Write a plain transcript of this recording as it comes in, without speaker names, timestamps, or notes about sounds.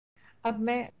अब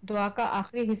मैं दुआ का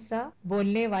आखिरी हिस्सा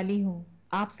बोलने वाली हूँ।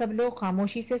 आप सब लोग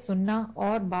खामोशी से सुनना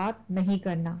और बात नहीं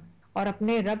करना और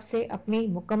अपने रब से अपनी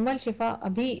मुकम्मल शिफा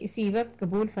अभी इसी वक्त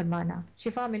कबूल फरमाना।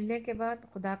 शिफा मिलने के बाद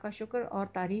खुदा का शुक्र और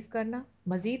तारीफ करना,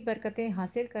 मजीद बरकतें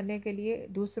हासिल करने के लिए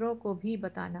दूसरों को भी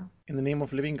बताना। In the name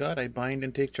of living God, I bind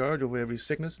and take charge over every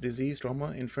sickness, disease,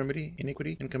 trauma, infirmity,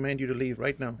 iniquity, and command you to leave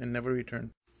right now and never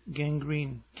return.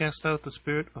 Gangrene. Cast out the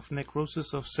spirit of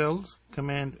necrosis of cells,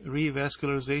 command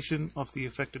revascularization of the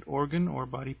affected organ or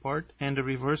body part, and a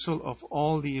reversal of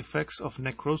all the effects of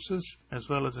necrosis, as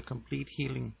well as a complete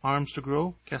healing. Arms to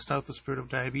grow. Cast out the spirit of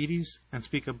diabetes, and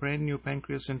speak a brand new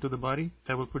pancreas into the body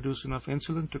that will produce enough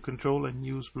insulin to control and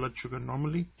use blood sugar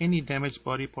normally. Any damaged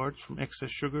body parts from excess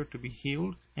sugar to be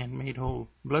healed and made whole.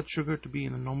 Blood sugar to be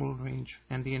in the normal range,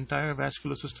 and the entire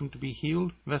vascular system to be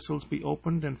healed. Vessels be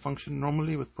opened and function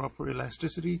normally with proper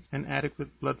elasticity and adequate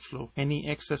blood flow. Any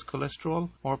excess cholesterol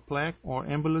or plaque or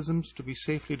embolisms to be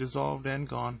safely dissolved and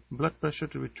gone. Blood pressure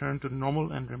to return to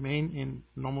normal and remain in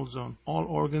normal zone. All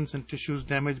organs and tissues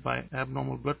damaged by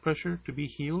abnormal blood pressure to be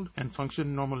healed and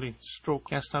function normally. Stroke.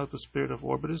 Cast out the spirit of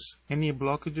orbitus. Any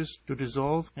blockages to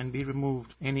dissolve and be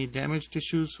removed. Any damaged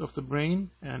tissues of the brain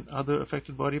and other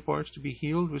affected body parts to be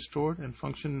healed, restored, and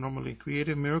function normally.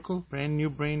 Creative miracle. Brand new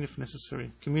brain if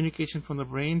necessary. Communication from the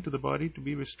brain to the body to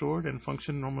be restored and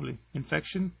function normally.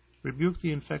 Infection. Rebuke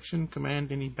the infection,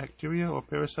 command any bacteria or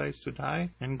parasites to die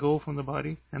and go from the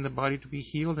body, and the body to be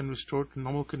healed and restored to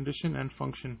normal condition and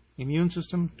function. Immune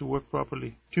system to work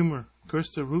properly. Tumor.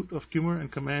 Curse the root of tumor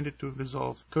and command it to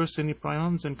dissolve. Curse any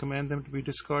prions and command them to be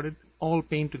discarded. All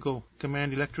pain to go.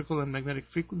 Command electrical and magnetic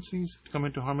frequencies to come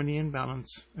into harmony and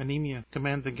balance. Anemia.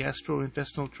 Command the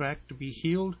gastrointestinal tract to be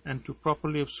healed and to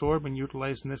properly absorb and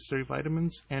utilize necessary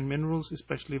vitamins and minerals,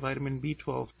 especially vitamin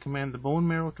B12. Command the bone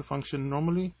marrow to function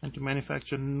normally and to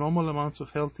manufacture normal amounts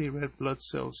of healthy red blood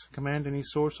cells. Command any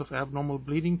source of abnormal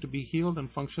bleeding to be healed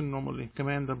and function normally.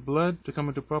 Command the blood to come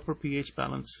into proper pH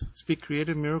balance. Speak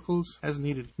creative miracles as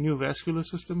needed. New vascular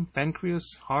system,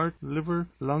 pancreas, heart, liver,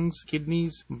 lungs,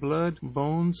 kidneys, blood,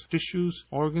 bones, tissues,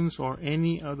 organs, or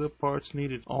any other parts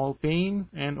needed. All pain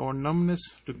and or numbness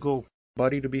to go.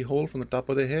 Body to be whole from the top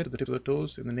of the head to the tips of the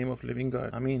toes in the name of living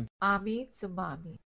God. Amen. Amin summa amin.